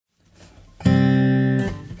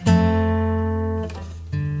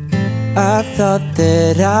I thought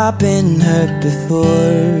that I've been hurt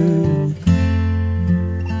before,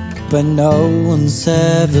 but no one's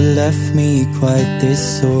ever left me quite this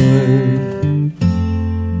sore.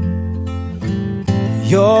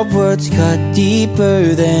 Your words cut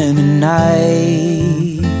deeper than a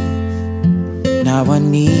knife. Now I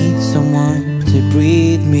need someone to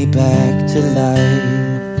breathe me back to life.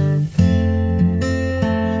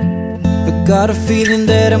 I got a feeling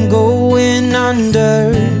that I'm going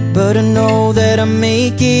under, but I know that I'll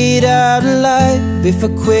make it out alive if I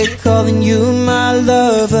quit calling you my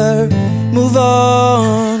lover. Move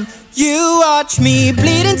on. You watch me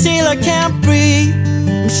bleed until I can't breathe.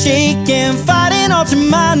 I'm shaking, fighting up to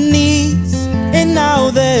my knees. And now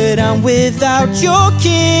that I'm without your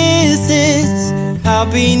kisses,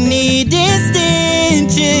 I'll be needing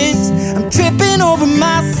stitches. I'm tripping over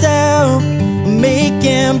myself,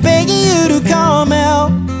 begging you to come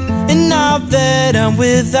out. And now that I'm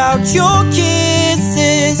without your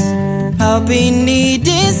kisses, I'll be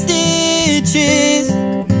needing stitches.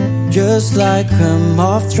 Just like a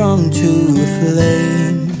moth thrown to a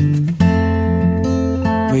flame,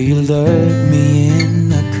 where you lured me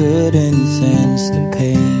in, I couldn't sense the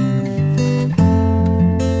pain.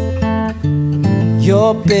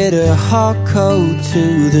 Your bitter hot coat to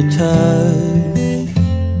the touch.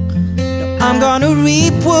 Now I'm gonna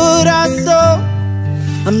reap what I sow.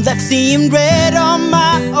 I'm left seeing red on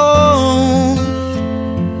my own.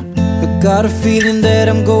 I got a feeling that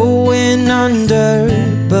I'm going under,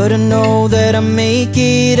 but I know that I'll make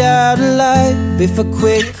it out alive if I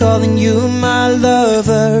quit calling you my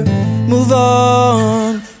lover. Move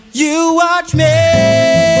on. You watch me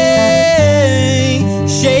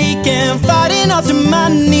shaking, fighting up to my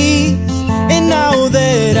knees. And now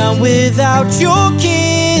that I'm without your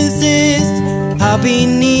kisses, I'll be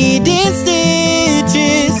needing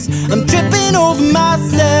stitches. I'm tripping over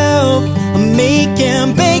myself,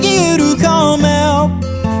 begging you to come out.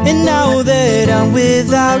 And now that I'm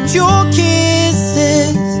without your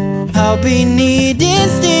kisses, I'll be needing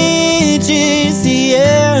stitches,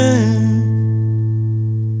 yeah.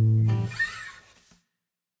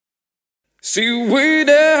 See, way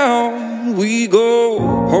down we go,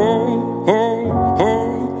 ho, ho, ho,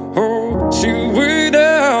 ho. See, way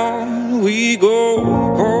down we go,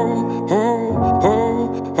 ho, ho, ho,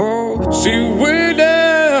 ho. See, way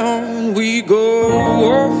down we go,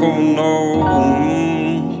 oh no.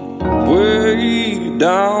 Way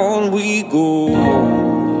down we go.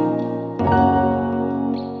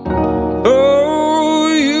 Oh,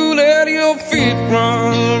 you let your feet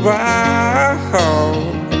run wild.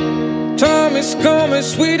 Time is coming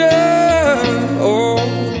sweeter, oh,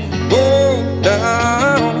 go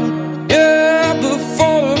down, yeah,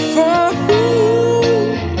 before the fall,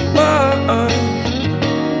 mine.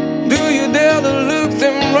 Do you dare to look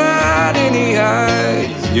them right in the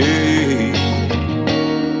eyes, yeah.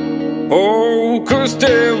 Oh, 'cause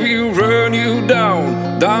there we run you down,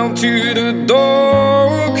 down to the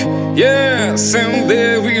dark, yes, and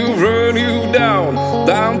there we run you down,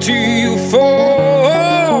 down to you fall.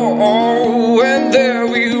 Oh, and there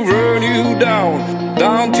we run you down,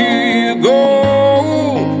 down till you go.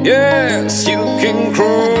 Yes, you can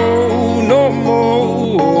crawl no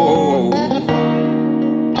more.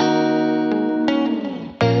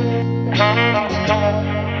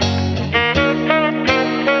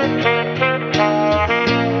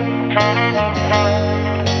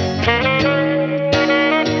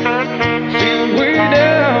 See, way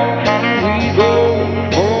down we go.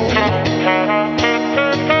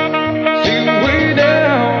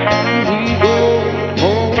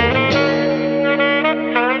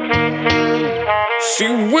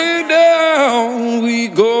 See, way down we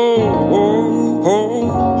go, oh, oh,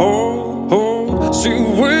 oh, oh. See,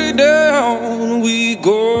 way down we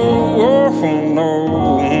go, oh no.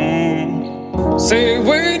 Say,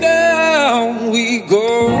 way down we go,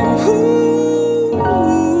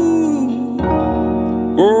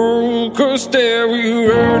 oh, 'cause there we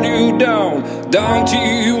run you down, down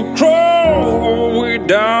till you crawl. Way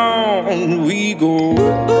down we go.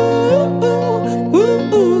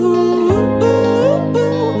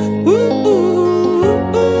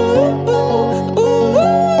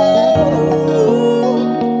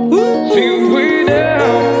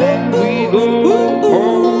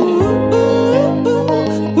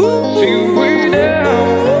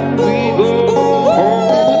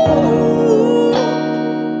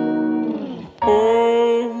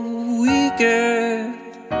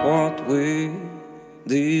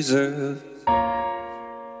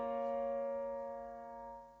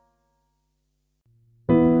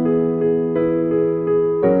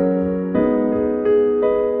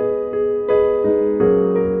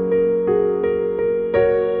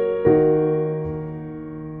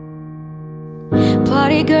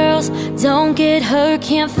 Don't get hurt,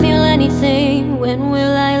 can't feel anything. When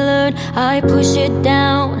will I learn? I push it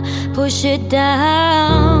down, push it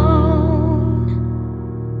down.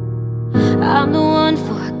 I'm the one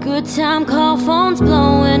for a good time call, phone's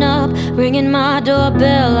blowing up, ringing my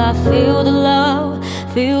doorbell. I feel the love,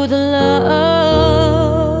 feel the love.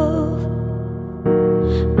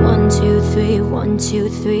 1, 2, 3, 1, 2,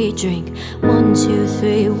 3, drink. 1, 2,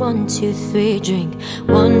 3, 1, 2, 3, drink.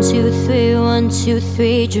 1, 2, 3, 1, 2,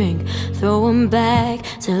 3, drink. Throw 'em back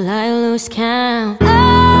till I lose count.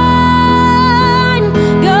 I'm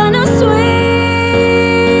gonna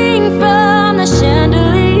swing from the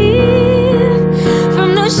chandelier, from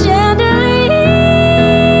the chandelier.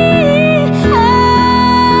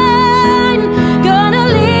 I'm gonna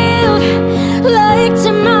live like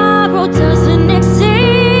tomorrow doesn't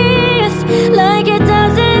exist, like it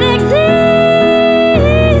doesn't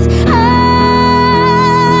exist.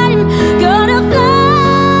 I'm gonna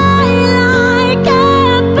fly like a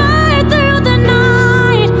bird through the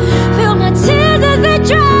night, feel my tears as they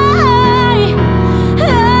dry.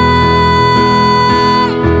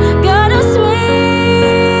 I'm gonna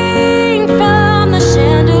swing from the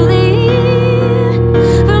chandelier,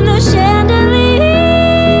 from the chandelier.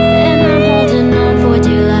 And I'm holding on for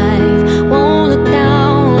dear life, won't look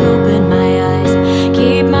down, open my eyes,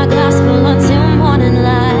 keep my glass full until morning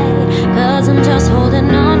light. 'Cause I'm just holding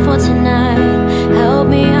on for tonight. Help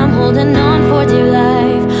me, I'm holding on for dear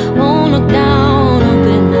life, won't look down,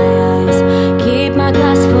 open my eyes, keep my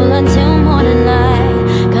glass full until morning light.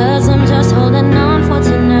 'Cause I'm just holding on for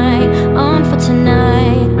tonight, on for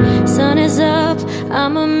tonight. Sun is up,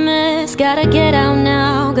 I'm a mess, gotta get out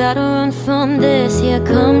now, gotta run from this. Here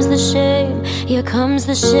comes the shame, here comes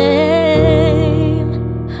the shame.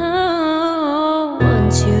 Oh. 1,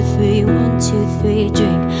 2, 3, 1, 2, 3,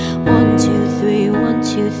 drink. 1, 2, 3, 1,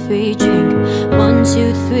 2, 3, drink. 1,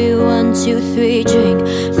 2, 3, 1, 2, 3, drink.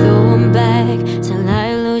 Throw 'em back till I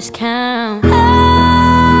lose count.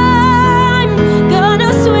 I'm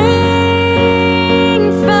gonna swing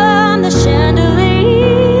from the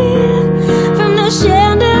chandelier, from the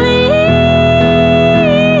chandelier.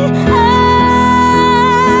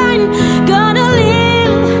 I'm gonna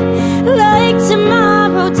live like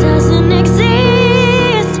tomorrow doesn't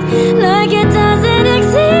exist, like it doesn't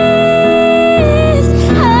exist.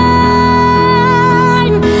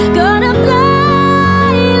 I'm gonna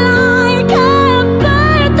fly like a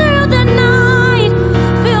bird through the night,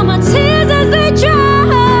 feel my tears as they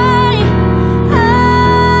dry.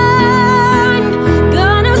 I'm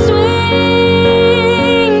gonna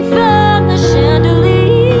swing from the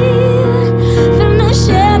chandelier, from the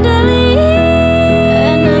chandelier.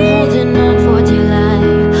 And I'm holding on for dear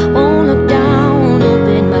life, won't look down,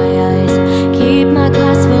 open my eyes, keep my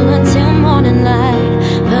glass full until morning light.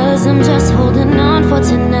 'Cause I'm just holding on for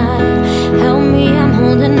tonight. Help me, I'm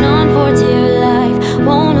holding on for dear life,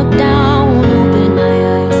 won't look down, open my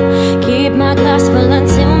eyes, keep my glass full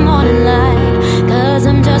until morning light. 'Cause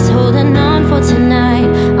I'm just holding on for tonight,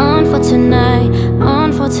 on for tonight, on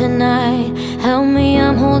for tonight. Help me,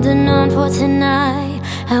 I'm holding on for tonight.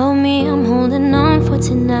 Help me, I'm holding on for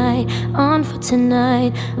tonight, on for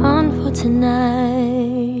tonight, on for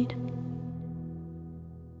tonight.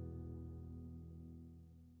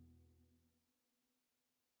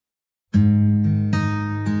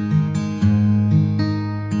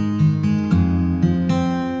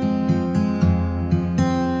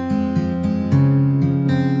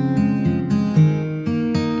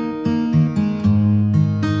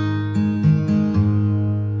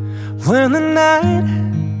 When the night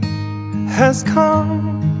has come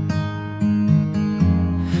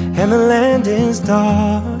and the land is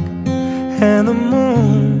dark and the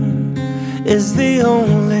moon is the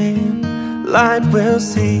only light we'll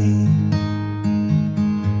see.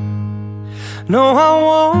 No, I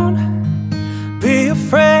won't be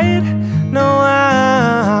afraid. No,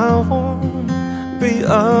 I won't be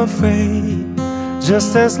afraid.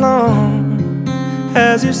 Just as long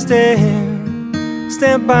as you stand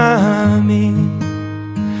by me.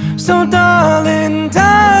 So darling,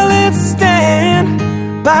 darling, stand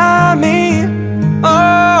by me.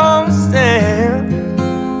 Oh, stand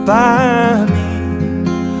by me.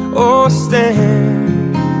 Oh,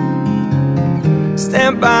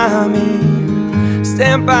 stand by me.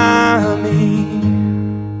 Stand by me.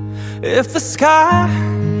 If the sky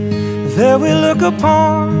that we look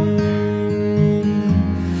upon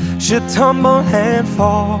should tumble and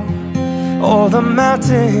fall, or the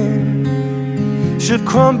mountain should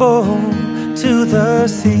crumble to the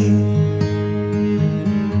sea,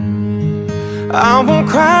 I won't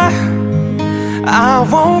cry, I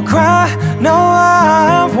won't cry, no,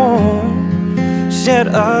 I won't shed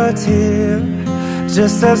a tear,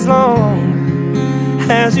 just as long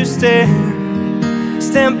as you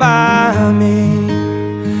stand by me.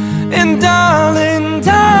 And darling,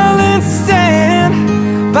 darling, stand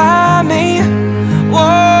by me.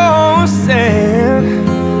 Whoa, stand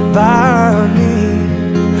by me.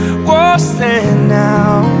 Whoa, stand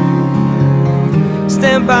now.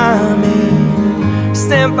 Stand by me.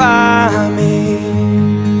 Stand by me.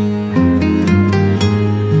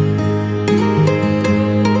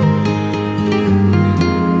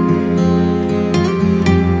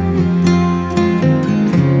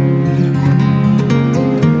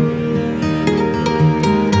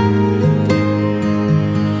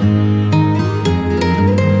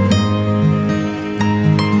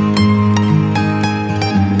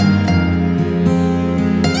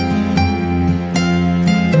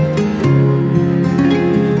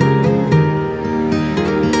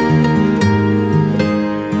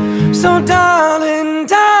 So darling,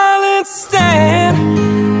 darling,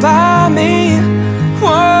 stand by me.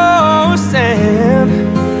 Whoa, stand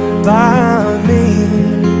by me.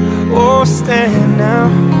 Oh, stand now.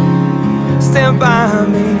 Stand by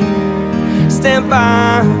me. Stand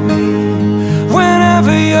by me.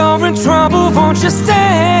 Whenever you're in trouble, won't you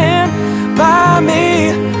stand by me?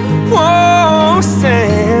 Whoa,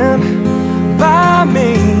 stand by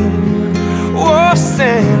me. Oh,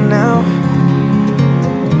 stand now.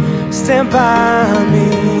 Stand by me.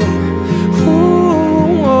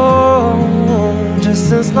 Ooh,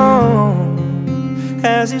 just as long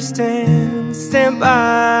as you stand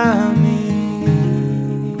by me.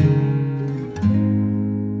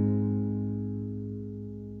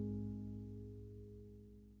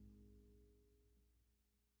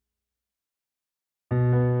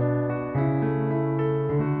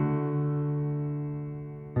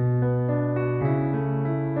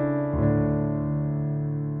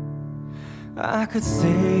 I could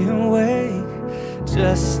stay awake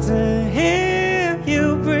just to hear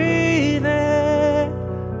you breathing,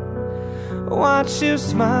 watch you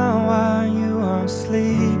smile while you are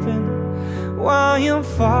sleeping, while you're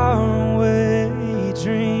far away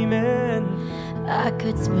dreaming. I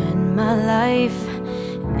could spend my life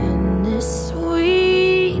in this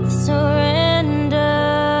sweet surrender.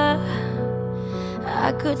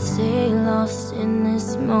 I could stay lost in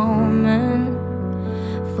this moment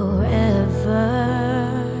forever.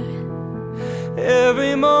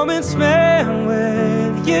 Every moment spent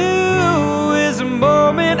with you is a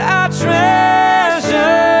moment I treasure.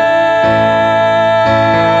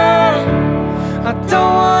 I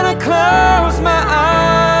don't wanna close my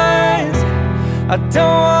eyes, I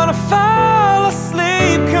don't wanna fall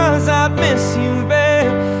asleep, 'cause I miss you,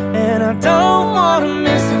 babe, and I don't wanna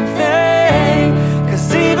miss a thing. 'Cause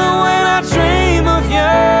even when I dream of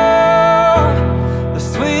you,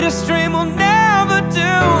 sweetest dream will never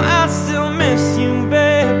do, I still miss you,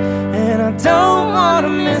 babe, and I don't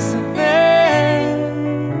wanna miss a thing.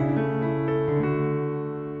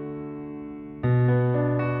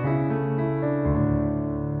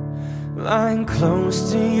 Lying close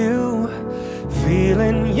to you,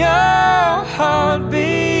 feeling your heart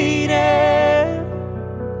beating,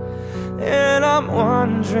 and I'm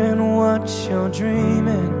wondering what you're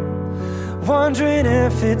dreaming, wondering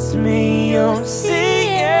if it's me you're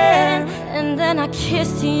seeing. And then I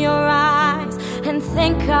kiss your eyes and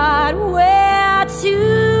thank God we're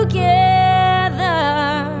together.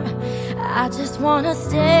 I just wanna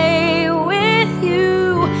stay with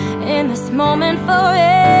you in this moment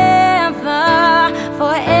forever,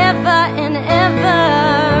 forever and ever.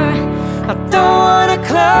 I don't wanna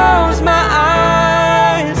close my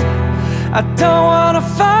eyes, I don't wanna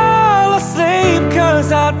fall asleep, 'cause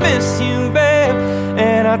I'd miss you, babe,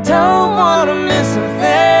 and I don't wanna miss a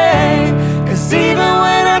thing. 'Cause even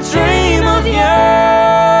when I dream of you,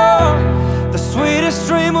 the sweetest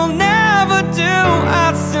dream will never do,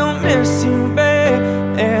 I'd still miss you, babe,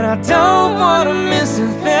 and I don't wanna miss a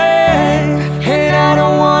thing. And I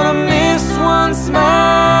don't wanna miss one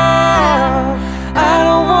smile, I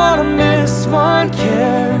don't wanna miss one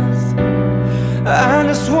kiss. I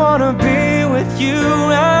just wanna be with you,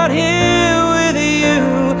 out here with you,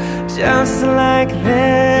 just like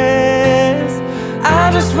this. I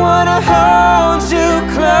just wanna hold you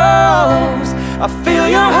close, I feel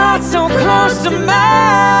your heart so close to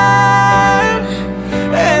mine,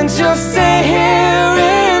 and just stay here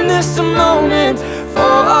in this moment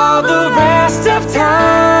for all the rest of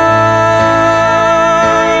time.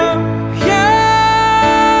 Yeah.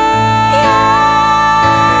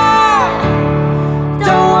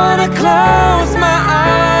 Don't wanna close my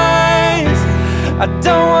eyes, I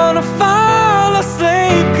don't wanna fall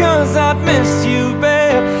asleep, 'cause I'd miss you,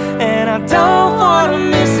 babe, and I don't wanna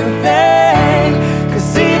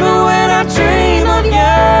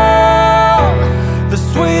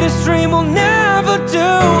dream will never do.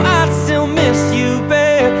 I still miss you,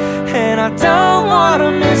 babe, and I don't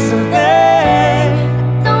wanna miss a thing.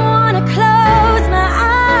 Don't wanna close my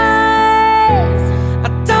eyes. I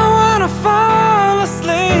don't wanna fall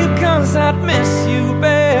asleep, 'cause I'd miss you,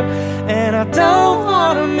 babe, and I don't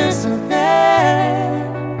wanna miss a thing.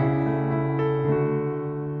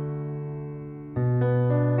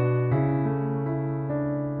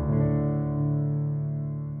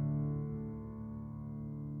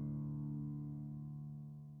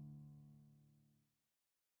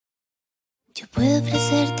 Yo puedo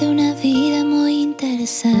ofrecerte una vida muy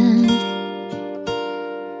interesante,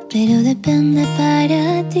 pero depende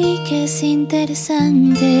para ti que es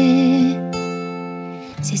interesante.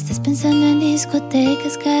 Si estás pensando en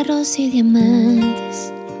discotecas, carros y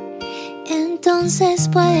diamantes, entonces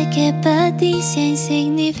puede que para ti sea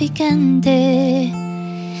insignificante.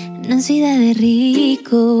 No es vida de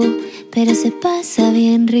rico, pero se pasa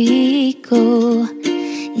bien rico.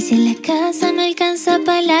 Y si en la casa no alcanza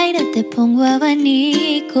para el aire, te pongo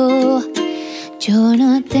abanico. Yo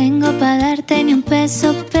no tengo para darte ni un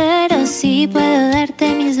peso, pero sí puedo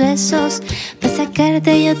darte mis besos. Para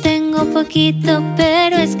sacarte yo tengo poquito,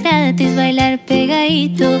 pero es gratis bailar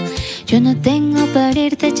pegadito. Yo no tengo para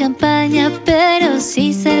abrirte champaña, pero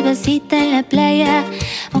sí cervecita en la playa.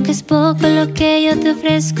 Aunque es poco lo que yo te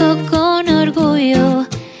ofrezco con orgullo,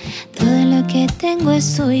 todo lo que tengo es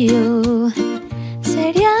suyo.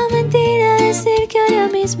 Sería mentira decir que ahora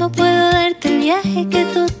mismo puedo darte el viaje que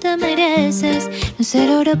tú te mereces. No ser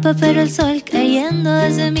Europa, pero el sol cayendo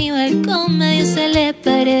desde mi balcón medio se le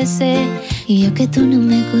parece. Y yo que tú no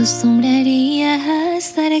me acostumbraría a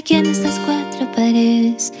estar aquí en estas cuatro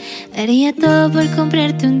paredes. Haría todo por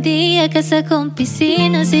comprarte un día casa con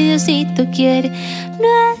piscina si Diosito quiere.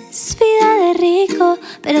 No es vida de rico,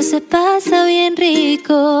 pero se pasa bien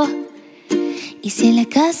rico. Y si en la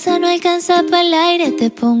casa no alcanza para el aire, te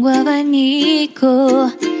pongo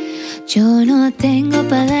abanico. Yo no tengo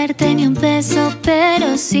para darte ni un peso,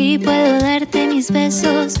 pero sí puedo darte mis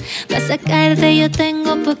besos. Para sacarte yo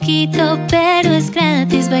tengo poquito, pero es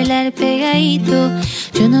gratis bailar pegadito.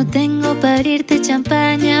 Yo no tengo para abrirte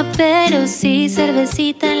champaña, pero sí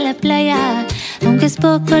cervecita en la playa. Aunque es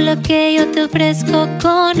poco lo que yo te ofrezco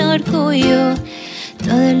con orgullo,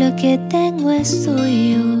 todo lo que tengo es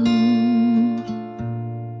tuyo.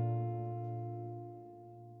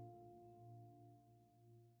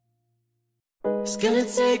 It's gonna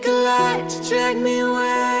take a lot to drag me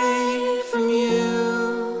away from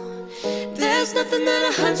you. There's nothing that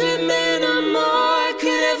 100 men or more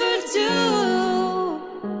could ever do.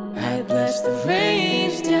 I blast the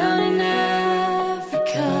range down in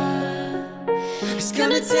Africa. It's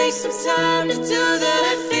gonna take some time to do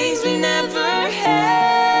the things we never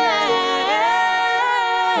had.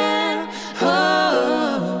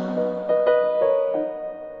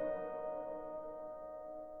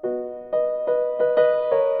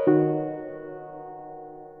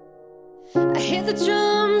 I hear the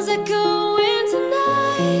drums echoing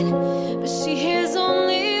tonight, but she hears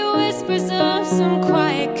only whispers of some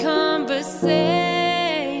quiet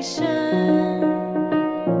conversation.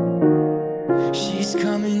 She's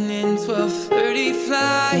coming in 12:30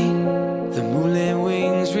 flight. The moonlit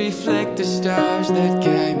wings reflect the stars that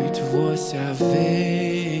guide me towards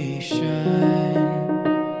salvation.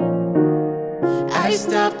 I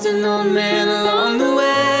stopped an old man along the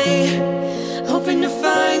way, hoping to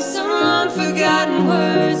find some unforgotten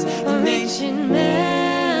words of ancient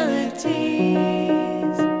melodies.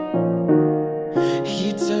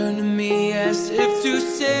 He turned to me as if to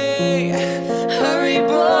say, hurry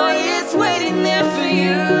boy, it's waiting there for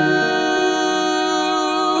you.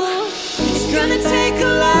 It's gonna take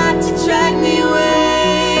a lot to drag me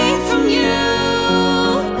away from you.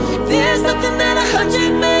 There's nothing that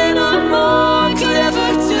 100 men or more could ever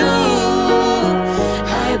do.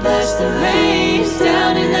 I blast the range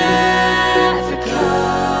down in Africa.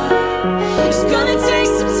 It's gonna take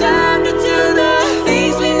some time to do the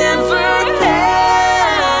things we never had.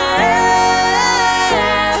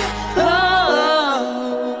 Oh.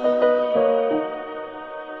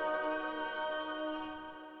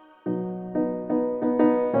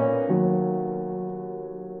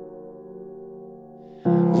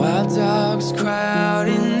 Wild dogs cry out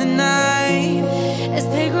in the night as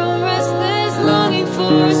they grow restless, longing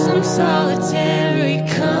for some solitary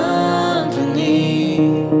company.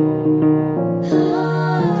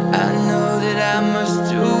 I know that I must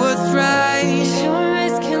do what's right. Sure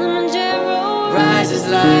as Kilimanjaro rises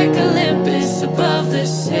like Olympus above the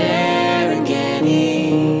Serengeti.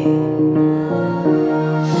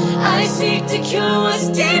 I seek to cure what's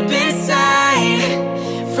deep inside,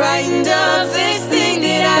 frightened of this thing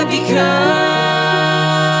that I became. kann.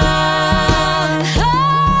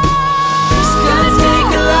 It's gonna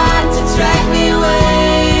take a lot to drag me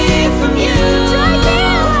away from you.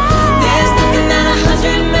 There's nothing that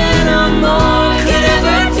 100 men or more could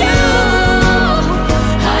ever do.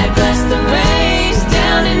 I bless the rains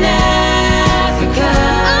down in Africa.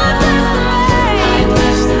 I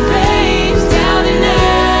bless the rains down in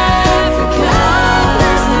Africa.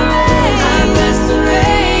 I bless the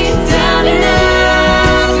rains down in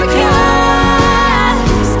Africa.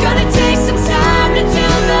 It's gonna take some time to do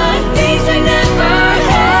the things we never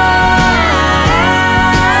had.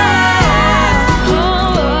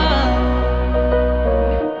 Oh.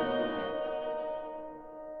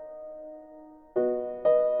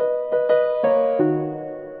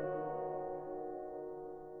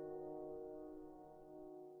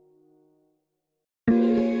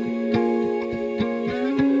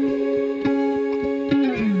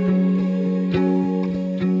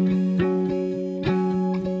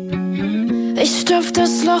 Ich stopf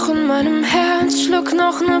das Loch in meinem Herz, schluck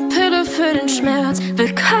noch ne Pille für den Schmerz.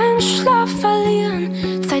 Will keinen Schlaf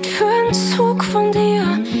verlieren, Zeit für einen Zug von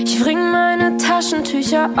dir. Ich bring meine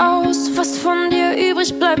Taschentücher aus, was von dir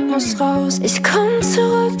übrig bleibt, muss raus. Ich komm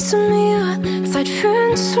zurück zu mir, Zeit für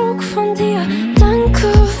einen Zug von dir.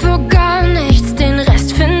 Danke für gar nichts, den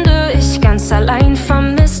Rest finde ich ganz allein.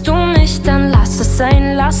 Vermisst du mich, dann lass es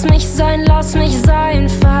sein, lass mich sein, lass mich sein.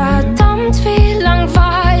 Verdammt, wie lang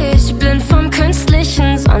war ich blind vom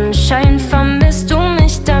künstlichen Sonnenschein. Vermisst du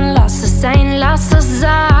mich, dann lass es sein, lass es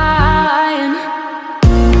sein.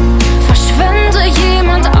 Verschwende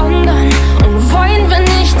jemand anderen und wein, wenn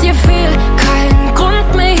ich dir fehl. Kein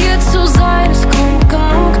Grund mehr hier zu sein, ist Grund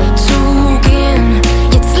genug zu gehen.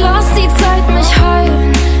 Jetzt lass die Zeit mich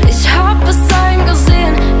heilen, ich hab es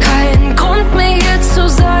eingesehen. Kein Grund mehr hier zu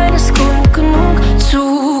sein, ist Grund genug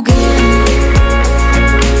zu gehen.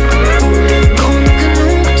 Grund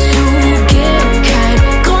genug zu gehen. Kein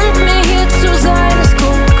Grund mehr hier zu sein, ist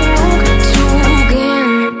Grund genug zu gehen.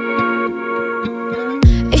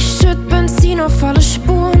 Ich schütt Benzin auf alle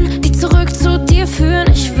Spuren, die zurück zu dir führen.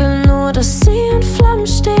 Ich will nur, dass sie in Flammen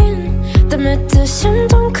stehen, damit ich im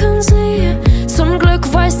Dunkeln sehe. Zum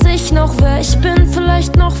Glück weiß ich noch, wer ich bin,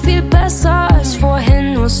 vielleicht noch viel besser als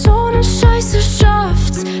vorhin. Nur so ne Scheiße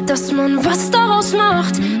schafft's, dass man was daraus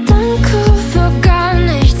macht. Danke für gar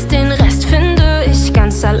nichts, den Rest finde ich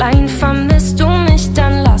ganz allein. Vermisst du mich,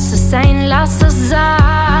 dann lass es sein, lass es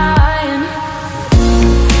sein.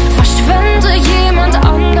 Verschwende jemand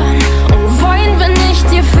anderen und wein, wenn ich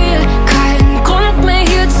dir fehl. Kein Grund mehr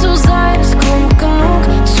hier zu sein, ist Grund genug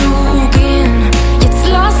zu gehen. Jetzt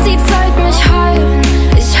lass die Zeit mich heilen,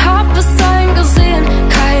 ich hab es eingesehen.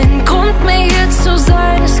 Kein Grund mehr hier zu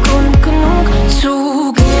sein, ist Grund genug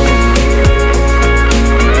zu gehen.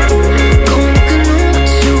 Grund genug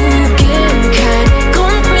zu gehen. Kein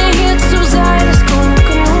Grund mehr hier zu sein, ist Grund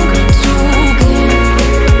genug zu gehen.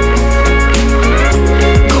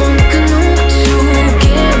 Grund genug zu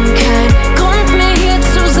gehen. Kein Grund mehr hier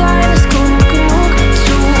zu sein, ist Grund genug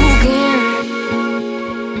zu gehen.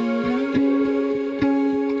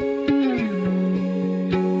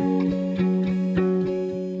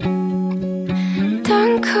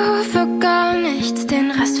 Danke für gar nichts,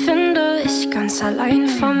 den Rest finde ich ganz allein.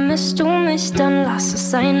 Vermisst du mich, dann lass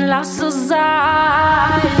es sein, lass es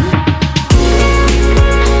sein.